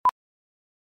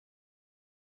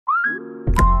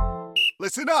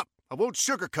Listen up. I won't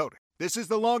sugarcoat it. This is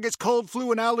the longest cold,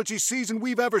 flu, and allergy season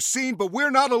we've ever seen, but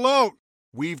we're not alone.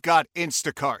 We've got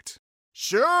Instacart.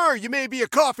 Sure, you may be a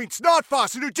coughing snot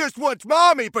faucet who just wants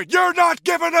mommy, but you're not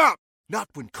giving up. Not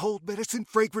when cold medicine,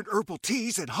 fragrant herbal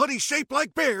teas, and honey shaped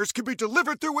like bears can be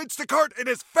delivered through Instacart in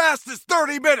as fast as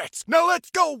 30 minutes. Now let's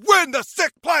go win the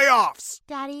sick playoffs.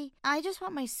 Daddy, I just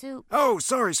want my soup. Oh,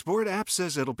 sorry, Sport. App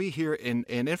says it'll be here in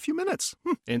a few minutes.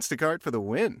 Instacart for the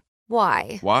win.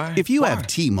 Why? If you have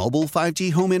T-Mobile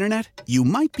 5G home internet, you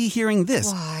might be hearing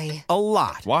this Why? a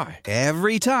lot.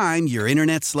 Every time your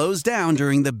internet slows down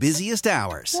during the busiest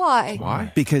hours.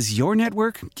 Why? Because your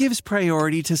network gives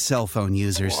priority to cell phone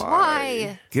users.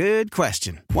 Why? Good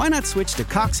question. Why not switch to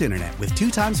Cox Internet with 2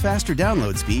 times faster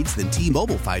download speeds than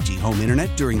T-Mobile 5G home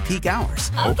internet during peak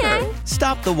hours? Okay.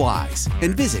 Stop the whys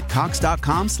and visit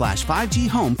cox.com/5G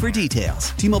home for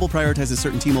details. T-Mobile prioritizes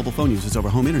certain T-Mobile phone users over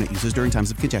home internet users during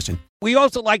times of congestion. We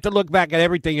also like to look back at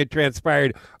everything that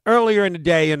transpired earlier in the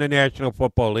day in the National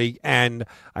Football League. And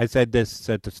I said this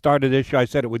at the start of this show. I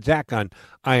said it with Zach on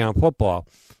Eye on Football.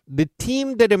 The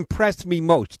team that impressed me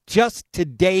most, just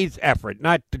today's effort,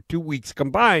 not the 2 weeks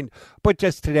combined, but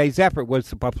just today's effort, was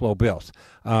the Buffalo Bills.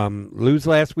 Lose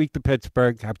last week to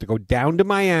Pittsburgh, have to go down to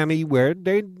Miami, where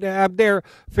they have their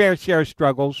fair share of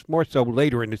struggles, more so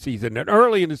later in the season than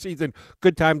early in the season.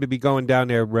 Good time to be going down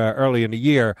there early in the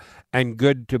year, and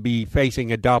good to be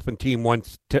facing a Dolphin team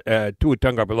once Tua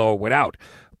Tagovailoa went out.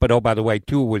 But, oh, by the way,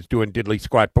 Tua was doing diddly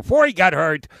squat before he got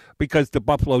hurt because the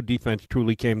Buffalo defense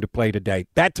truly came to play today.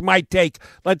 That's my take.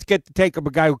 Let's get the take of a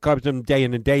guy who covers them day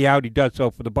in and day out. He does so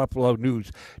for the Buffalo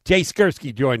News. Jay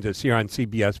Skurski joins us here on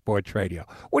CBS Sports Radio.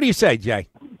 What do you say, Jay?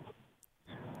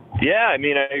 Yeah, I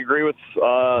mean, I agree with, a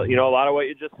lot of what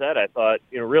you just said. I thought,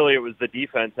 really it was the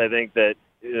defense, I think, that,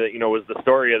 was the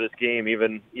story of this game,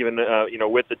 even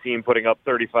with the team putting up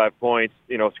 35 points,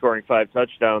 scoring 5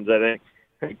 touchdowns. I think,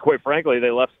 quite frankly, they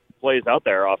left plays out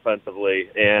there offensively,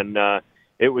 and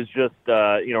it was just,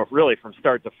 really from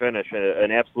start to finish,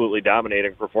 an absolutely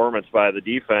dominating performance by the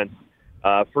defense.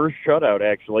 First shutout,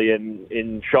 actually,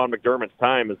 in Sean McDermott's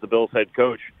time as the Bills head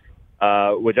coach,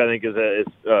 which I think is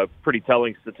a pretty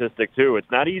telling statistic, too.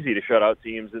 It's not easy to shut out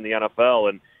teams in the NFL,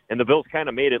 and the Bills kind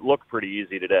of made it look pretty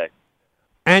easy today.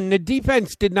 And the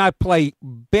defense did not play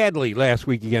badly last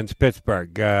week against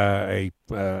Pittsburgh. They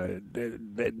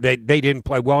didn't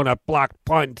play well enough. Blocked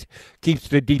punt keeps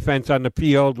the defense on the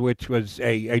field, which was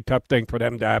a tough thing for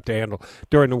them to have to handle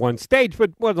during the one stage.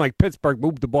 But it wasn't like Pittsburgh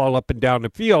moved the ball up and down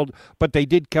the field, but they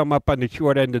did come up on the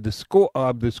short end of the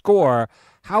score.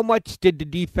 How much did the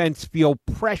defense feel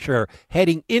pressure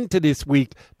heading into this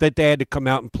week that they had to come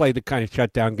out and play the kind of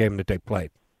shutdown game that they played?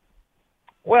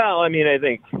 Well, I mean, I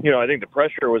think the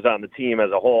pressure was on the team as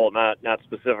a whole, not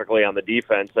specifically on the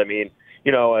defense. I mean,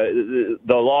 the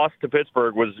loss to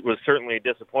Pittsburgh was certainly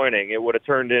disappointing. It would have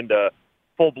turned into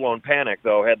full-blown panic,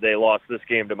 though, had they lost this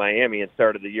game to Miami and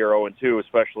started the year 0-2,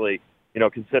 especially,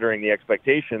 considering the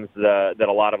expectations that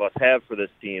a lot of us have for this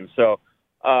team. So,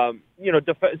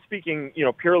 speaking,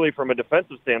 purely from a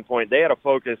defensive standpoint, they had a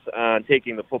focus on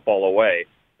taking the football away.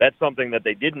 That's something that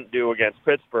they didn't do against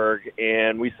Pittsburgh,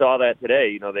 and we saw that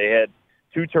today. They had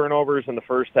 2 turnovers in the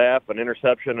first half, an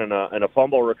interception and a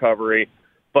fumble recovery.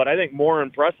 But I think more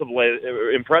impressively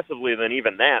than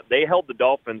even that, they held the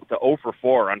Dolphins to 0 for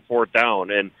 4 on 4th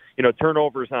down. And,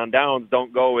 turnovers on downs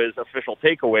don't go as official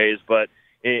takeaways, but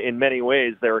in many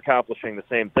ways they're accomplishing the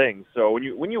same thing. So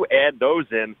when you add those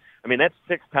in, I mean, that's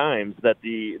 6 times that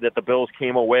the Bills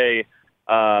came away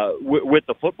with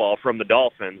the football from the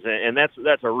Dolphins, and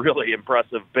that's a really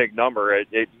impressive big number.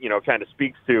 It kind of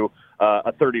speaks to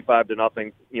a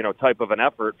 35-0 type of an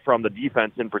effort from the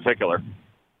defense in particular.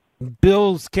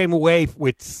 Bills came away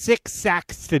with 6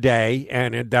 sacks today,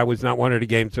 and that was not one of the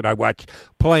games that I watched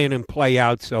play in and play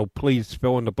out, so please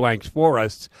fill in the blanks for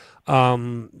us.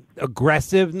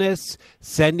 Aggressiveness,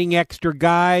 sending extra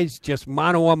guys, just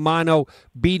mano-a-mano,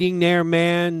 beating their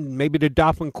man, maybe the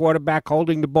Dolphin quarterback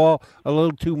holding the ball a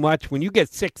little too much. When you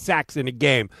get 6 sacks in a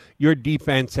game, your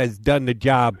defense has done the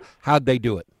job. How'd they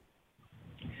do it?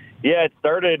 Yeah, it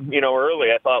started,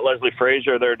 early. I thought Leslie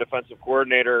Frazier, their defensive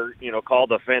coordinator,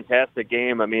 called a fantastic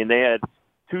game. I mean, they had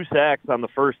 2 sacks on the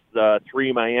first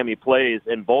 3 Miami plays,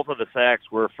 and both of the sacks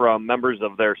were from members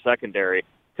of their secondary,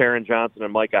 Taron Johnson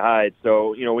and Micah Hyde.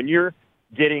 So, when you're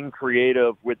getting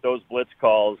creative with those blitz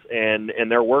calls and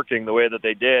they're working the way that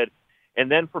they did, and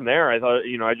then from there, I thought,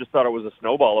 I just thought it was a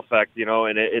snowball effect,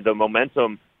 and the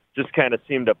momentum just kind of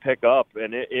seemed to pick up,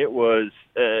 and it was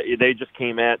they just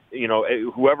came at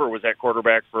whoever was at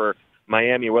quarterback for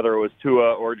Miami, whether it was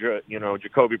Tua or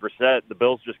Jacoby Brissett. The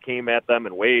Bills just came at them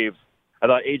in waves I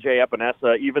thought A.J.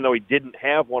 Epinesa, even though he didn't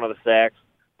have one of the sacks,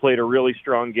 played a really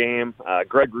strong game.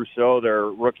 Greg Rousseau, their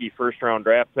rookie first-round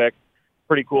draft pick,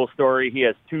 pretty cool story. He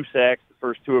has 2 sacks, the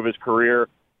first 2 of his career,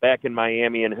 back in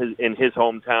Miami in his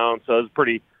hometown. So it was a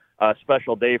pretty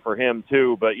special day for him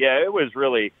too. But yeah, it was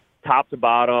really top to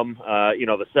bottom.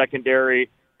 The secondary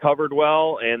covered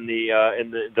well, and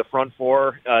the front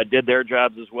 4 did their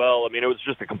jobs as well. I mean, it was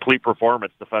just a complete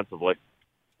performance defensively.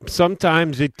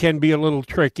 Sometimes it can be a little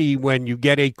tricky when you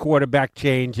get a quarterback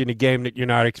change in a game that you're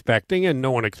not expecting, and no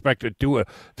one expected to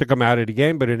come out of the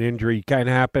game, but an injury can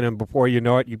happen, and before you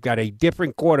know it, you've got a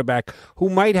different quarterback who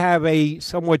might have a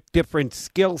somewhat different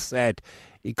skill set.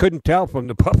 You couldn't tell from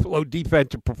the Buffalo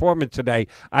defensive performance today.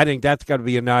 I think that's got to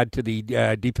be a nod to the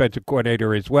defensive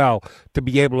coordinator as well, to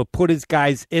be able to put his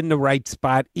guys in the right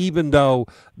spot, even though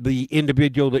the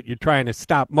individual that you're trying to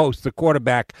stop most, the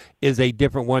quarterback, is a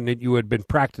different one that you had been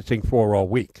practicing for all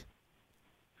week.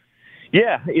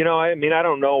 Yeah, I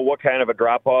don't know what kind of a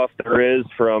drop-off there is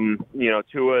from,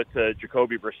 Tua to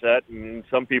Jacoby Brissett. And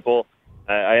some people,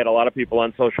 I had a lot of people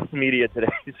on social media today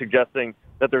suggesting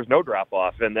that there's no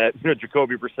drop-off and that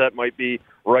Jacoby Brissett might be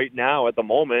right now at the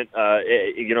moment,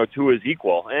 Tua is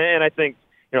equal. And I think,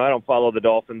 I don't follow the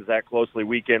Dolphins that closely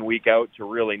week in, week out to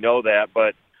really know that.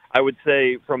 But I would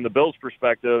say from the Bills'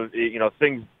 perspective,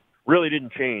 things really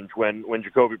didn't change when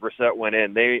Jacoby Brissett went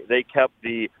in. They kept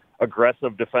the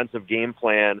aggressive defensive game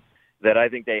plan that I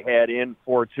think they had in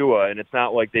for Tua, and it's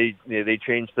not like they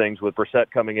changed things with Brissett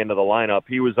coming into the lineup.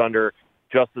 He was under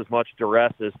just as much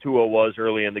duress as Tua was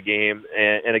early in the game.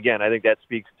 And again, I think that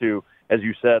speaks to, as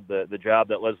you said, the job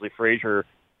that Leslie Frazier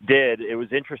did. It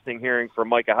was interesting hearing from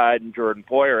Micah Hyde and Jordan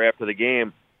Poyer after the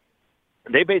game.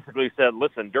 They basically said,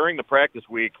 listen, during the practice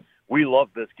week, we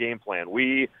loved this game plan.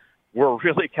 We were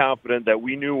really confident that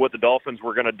we knew what the Dolphins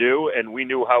were going to do, and we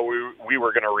knew how we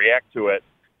were going to react to it.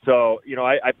 So,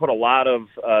 I put a lot of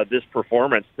this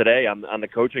performance today on the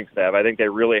coaching staff. I think they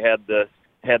really had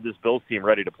this Bills team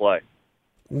ready to play.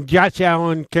 Josh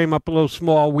Allen came up a little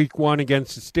small week 1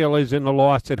 against the Steelers in the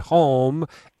loss at home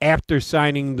after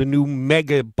signing the new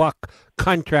mega buck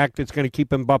contract that's going to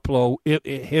keep him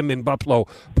in Buffalo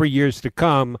for years to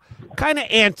come. Kind of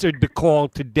answered the call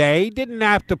today. Didn't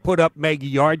have to put up mega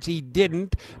yards. He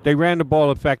didn't. They ran the ball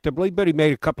effectively, but he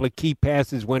made a couple of key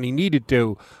passes when he needed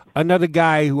to. Another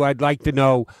guy who I'd like to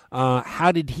know,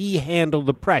 how did he handle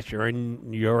the pressure?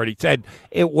 And you already said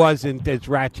it wasn't as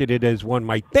ratcheted as one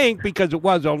might think because it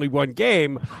was only one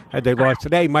game. Had they lost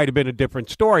today, might have been a different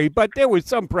story. But there was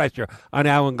some pressure on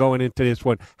Allen going into this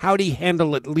one. How did he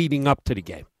handle it leading up to the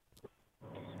game?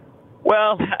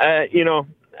 Well,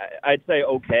 I'd say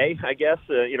okay, I guess.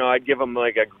 I'd give him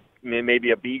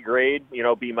maybe a B grade,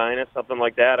 B minus, something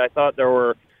like that. I thought there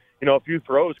were a few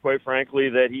throws, quite frankly,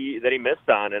 that he missed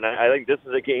on. And I think this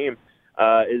is a game,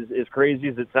 as crazy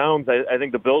as it sounds, I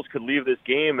think the Bills could leave this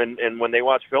game, and when they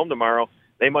watch film tomorrow,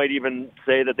 they might even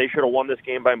say that they should have won this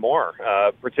game by more,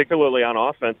 particularly on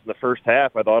offense in the first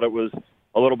half. I thought it was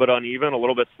a little bit uneven, a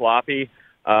little bit sloppy.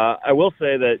 I will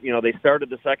say that, they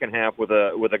started the second half with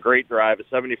a great drive, a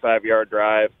 75-yard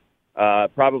drive,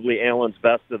 probably Allen's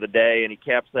best of the day, and he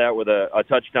caps that with a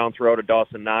touchdown throw to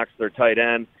Dawson Knox, their tight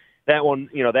end. That one,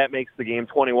 that makes the game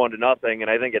 21-0, and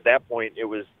I think at that point it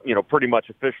was, pretty much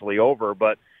officially over.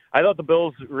 But I thought the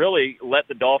Bills really let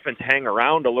the Dolphins hang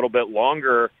around a little bit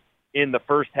longer in the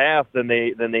first half than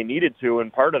they needed to,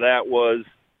 and part of that was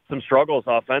some struggles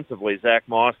offensively. Zach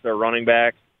Moss, their running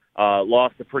back,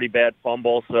 lost a pretty bad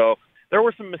fumble, so there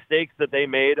were some mistakes that they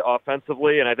made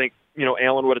offensively, and I think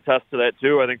Allen would attest to that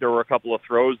too. I think there were a couple of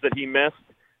throws that he missed,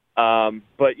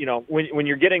 but when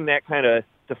you're getting that kind of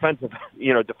defensive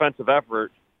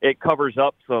effort, it covers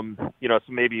up some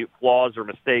maybe flaws or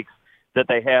mistakes that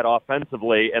they had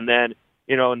offensively. And then,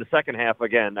 in the second half,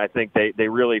 again, I think they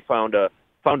really found a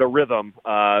rhythm,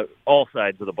 all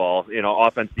sides of the ball,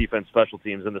 offense, defense, special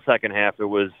teams. In the second half, it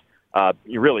was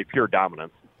really pure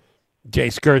dominance. Jay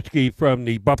Skurski from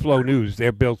the Buffalo News,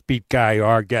 their Bills beat guy,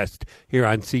 our guest here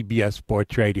on CBS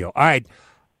Sports Radio. All right.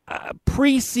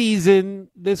 Preseason,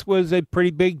 this was a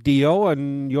pretty big deal,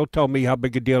 and you'll tell me how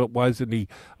big a deal it was in the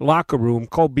locker room.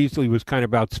 Cole Beasley was kind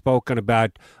of outspoken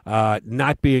about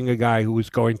not being a guy who was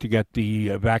going to get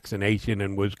the vaccination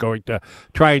and was going to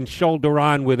try and shoulder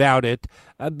on without it.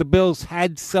 The Bills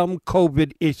had some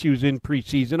COVID issues in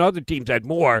preseason. Other teams had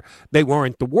more. They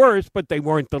weren't the worst, but they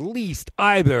weren't the least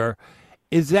either.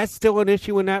 Is that still an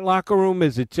issue in that locker room?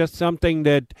 Is it just something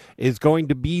that is going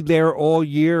to be there all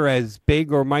year, as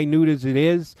big or minute as it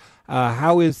is?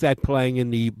 How is that playing in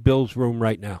the Bills room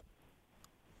right now?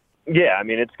 Yeah,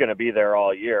 it's going to be there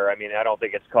all year. I don't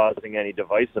think it's causing any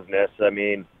divisiveness.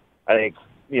 I think,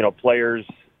 players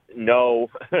know,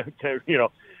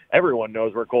 everyone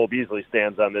knows where Cole Beasley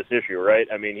stands on this issue, right?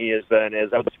 I mean, he has been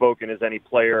as outspoken as any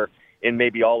player in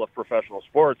maybe all of professional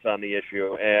sports on the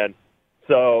issue. And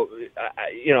so,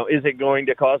 is it going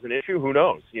to cause an issue? Who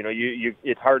knows?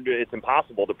 It's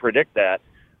impossible to predict that.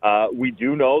 We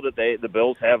do know that the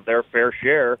Bills have their fair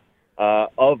share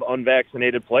of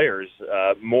unvaccinated players,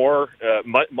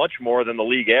 much more than the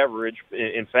league average.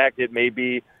 In fact, it may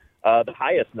be the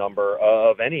highest number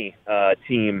of any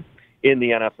team in the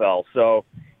NFL. So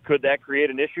could that create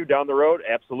an issue down the road?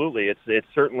 Absolutely. It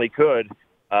certainly could.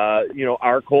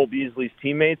 Are Cole Beasley's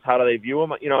teammates, how do they view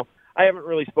him? I haven't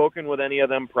really spoken with any of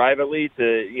them privately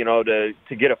to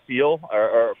get a feel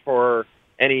or for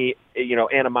any,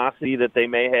 animosity that they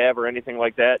may have or anything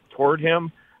like that toward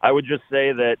him. I would just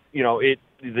say that,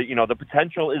 the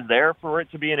potential is there for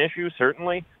it to be an issue,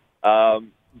 certainly.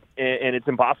 And it's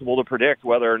impossible to predict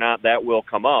whether or not that will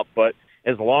come up. But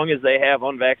as long as they have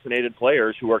unvaccinated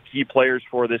players who are key players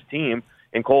for this team,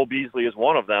 and Cole Beasley is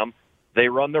one of them, they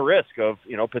run the risk of,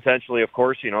 potentially, of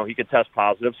course, he could test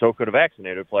positive, so could a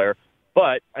vaccinated player.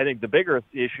 But I think the bigger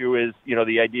issue is,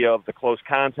 the idea of the close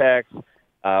contacts,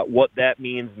 what that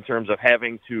means in terms of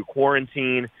having to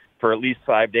quarantine for at least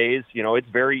 5 days. It's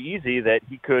very easy that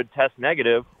he could test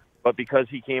negative, but because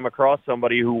he came across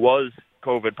somebody who was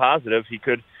COVID positive, he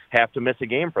could have to miss a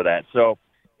game for that. So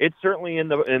it's certainly in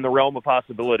the realm of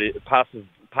possibility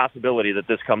that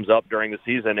this comes up during the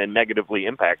season and negatively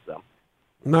impacts them.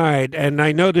 Right, and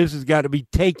I know this has got to be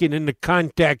taken in the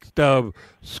context of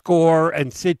score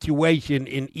and situation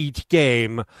in each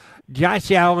game.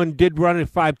 Josh Allen did run it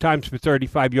 5 times for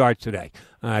 35 yards today.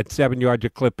 At 7 yards a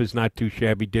clip is not too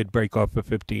shabby. Did break off a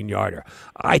 15-yarder.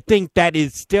 I think that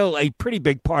is still a pretty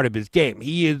big part of his game.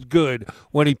 He is good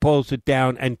when he pulls it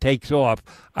down and takes off.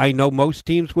 I know most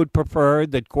teams would prefer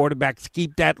that quarterbacks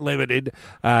keep that limited,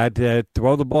 to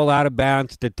throw the ball out of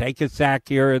bounds, to take a sack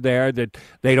here or there, that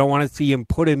they don't want to see him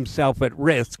put himself at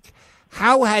risk.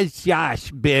 How has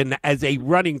Josh been as a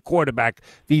running quarterback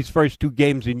these first 2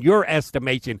 games in your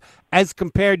estimation as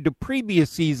compared to previous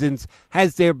seasons?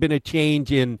 Has there been a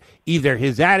change in either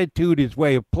his attitude, his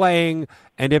way of playing,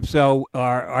 and if so,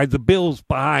 are the Bills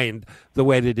behind the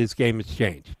way that his game has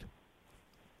changed?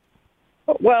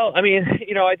 Well, I mean,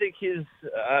 I think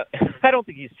I don't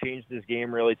think he's changed his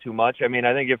game really too much. I mean,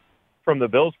 I think if from the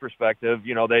Bills' perspective,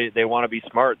 they want to be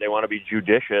smart, they want to be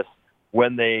judicious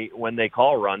when they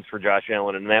call runs for Josh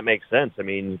Allen, and that makes sense. I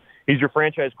mean, he's your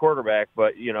franchise quarterback,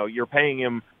 but you're paying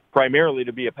him primarily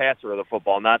to be a passer of the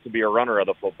football, not to be a runner of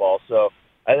the football. So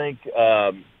I think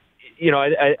I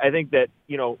think that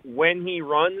when he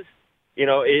runs,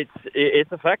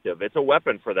 it's effective. It's a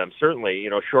weapon for them, certainly.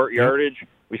 Short yardage.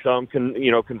 We saw him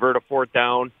convert a 4th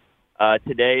down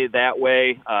today that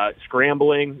way.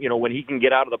 Scrambling. When he can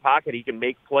get out of the pocket, he can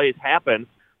make plays happen.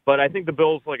 But I think the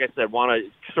Bills, like I said, want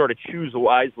to sort of choose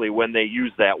wisely when they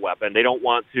use that weapon. They don't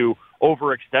want to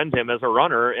overextend him as a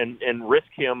runner and risk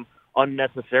him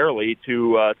unnecessarily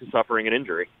to suffering an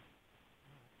injury.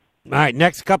 All right,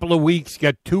 next couple of weeks,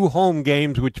 got 2 home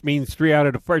games, which means 3 out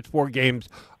of the first 4 games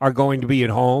are going to be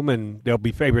at home, and they'll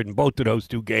be favored in both of those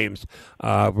 2 games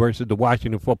versus the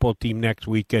Washington football team next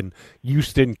week and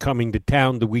Houston coming to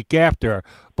town the week after,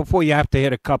 before you have to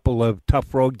hit a couple of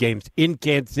tough road games in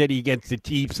Kansas City against the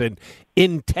Chiefs and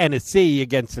in Tennessee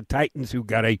against the Titans, who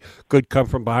got a good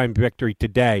come-from-behind victory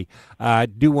today. I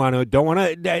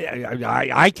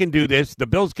can do this. The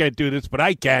Bills can't do this, but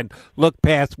I can look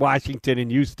past Washington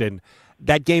and Houston.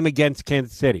 That game against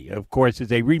Kansas City, of course,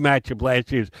 is a rematch of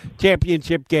last year's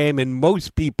championship game, and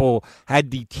most people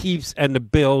had the Chiefs and the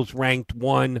Bills ranked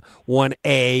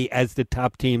 1A as the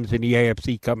top teams in the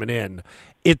AFC coming in.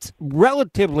 It's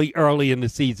relatively early in the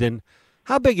season.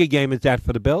 How big a game is that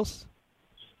for the Bills?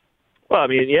 Well,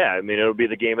 it'll be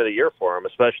the game of the year for them,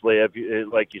 especially if,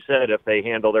 like you said, if they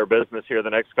handle their business here the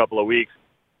next couple of weeks,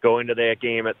 go into that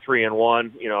game at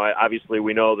 3-1. Obviously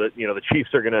we know that, the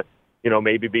Chiefs are going to,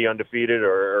 maybe be undefeated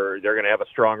or they're going to have a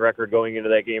strong record going into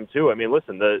that game too. I mean,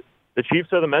 listen, the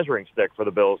Chiefs are the measuring stick for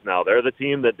the Bills now. They're the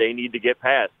team that they need to get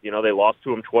past. They lost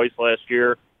to them twice last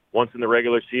year, once in the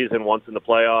regular season, once in the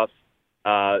playoffs.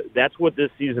 That's what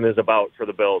this season is about for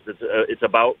the Bills. It's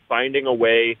about finding a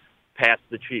way past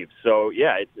the Chiefs. So,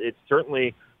 yeah, it's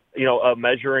certainly, a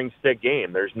measuring stick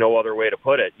game. There's no other way to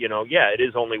put it. It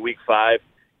is only week 5.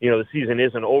 The season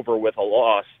isn't over with a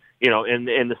loss. In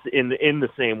the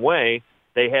same way,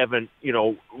 they haven't,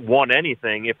 won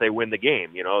anything if they win the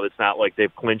game. It's not like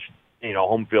they've clinched,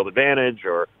 home field advantage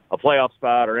or a playoff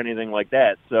spot or anything like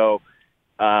that. So,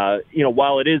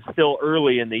 while it is still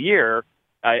early in the year,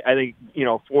 I think,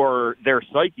 for their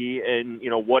psyche and,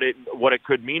 what it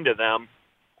could mean to them,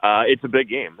 it's a big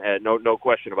game. No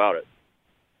question about it.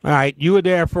 All right, you were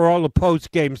there for all the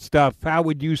post-game stuff. How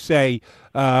would you say,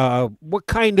 what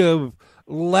kind of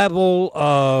level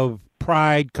of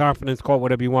pride, confidence, call it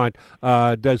whatever you want,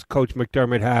 does Coach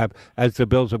McDermott have as the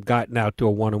Bills have gotten out to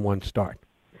a 1-1 start?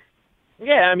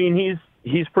 Yeah, I mean,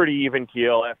 he's pretty even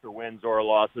keel after wins or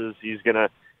losses. He's going to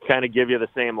kind of give you the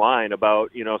same line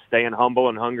about, staying humble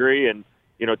and hungry and,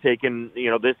 taking,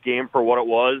 this game for what it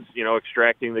was,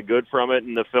 extracting the good from it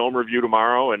in the film review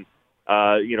tomorrow and,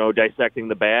 dissecting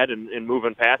the bad and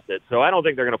moving past it. So I don't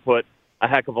think they're going to put a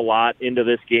heck of a lot into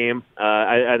this game.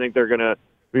 I think they're going to,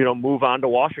 move on to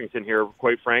Washington here,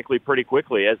 quite frankly, pretty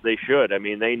quickly, as they should. I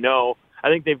mean, they know, I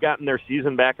think they've gotten their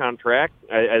season back on track.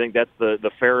 I think that's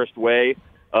the fairest way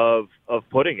of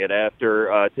putting it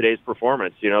after today's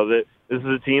performance. This is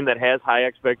a team that has high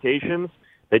expectations.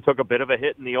 They took a bit of a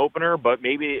hit in the opener, but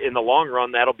maybe in the long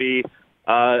run that'll be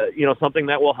something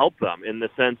that will help them in the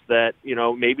sense that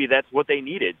maybe that's what they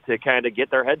needed to kind of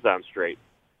get their heads on straight.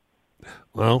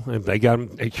 Well, if they got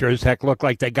them, it sure as heck looked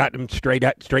like they got them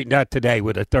straightened out today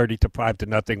with a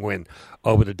 30-5-0 win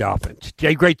over the Dolphins.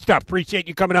 Jay, great stuff. Appreciate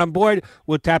you coming on board.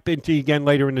 We'll tap into you again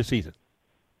later in the season.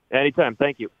 Anytime.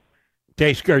 Thank you.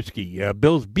 Jay Skurski,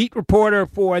 Bills beat reporter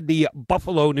for the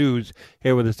Buffalo News,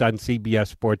 here with us on CBS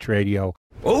Sports Radio.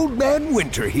 Old Man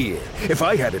Winter here. If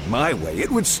I had it my way, it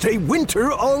would stay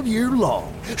winter all year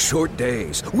long. Short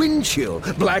days, wind chill,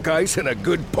 black ice, and a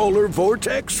good polar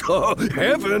vortex. Oh,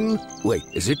 heaven. Wait,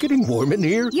 is it getting warm in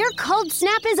here? Your cold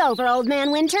snap is over, Old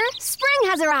Man Winter. Spring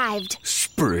has arrived.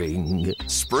 Spring.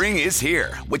 Spring is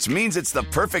here, which means it's the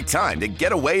perfect time to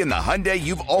get away in the Hyundai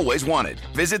you've always wanted.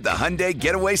 Visit the Hyundai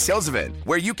Getaway Sales Event,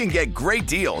 where you can get great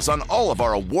deals on all of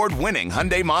our award-winning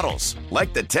Hyundai models,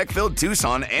 like the tech-filled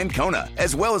Tucson and Kona,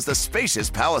 as well as the spacious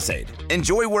Palisade.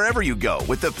 Enjoy wherever you go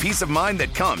with the peace of mind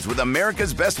that comes with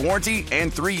America's best warranty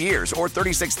and 3 years or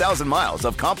 36,000 miles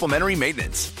of complimentary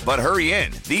maintenance. But hurry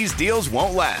in, these deals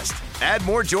won't last. Add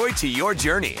more joy to your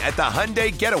journey at the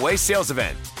Hyundai Getaway Sales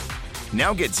Event.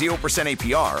 Now get 0%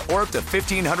 APR or up to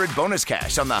 $1,500 bonus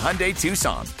cash on the Hyundai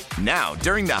Tucson. Now,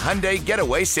 during the Hyundai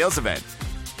Getaway Sales Event.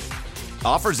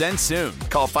 Offers end soon.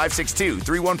 Call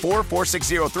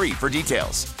 562-314-4603 for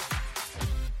details.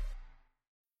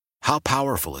 How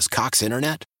powerful is Cox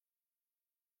Internet?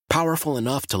 Powerful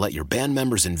enough to let your band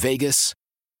members in Vegas,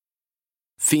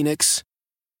 Phoenix,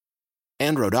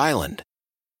 and Rhode Island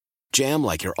jam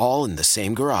like you're all in the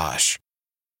same garage.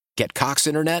 Get Cox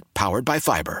Internet powered by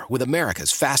fiber with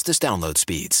America's fastest download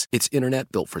speeds. It's internet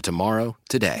built for tomorrow,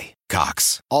 today.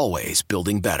 Cox, always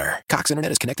building better. Cox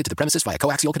Internet is connected to the premises via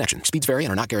coaxial connection. Speeds vary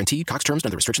and are not guaranteed. Cox terms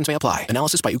and other restrictions may apply.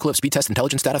 Analysis by Ookla Speed Test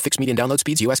Intelligence Data. Fixed median download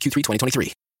speeds. US Q3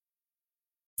 2023.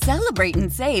 Celebrate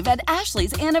and save at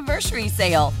Ashley's Anniversary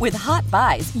Sale. With Hot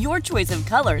Buys, your choice of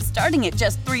colors starting at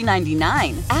just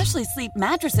 $3.99. Ashley Sleep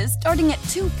mattresses starting at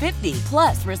 $2.50.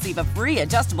 Plus, receive a free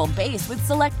adjustable base with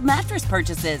select mattress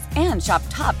purchases. And shop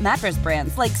top mattress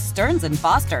brands like Stearns &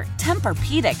 Foster,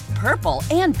 Tempur-Pedic, Purple,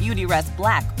 and Beautyrest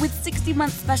Black with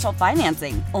 60-month special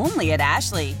financing. Only at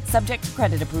Ashley. Subject to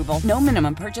credit approval. No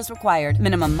minimum purchase required.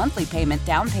 Minimum monthly payment,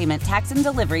 down payment, tax, and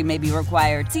delivery may be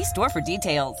required. See store for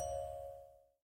details.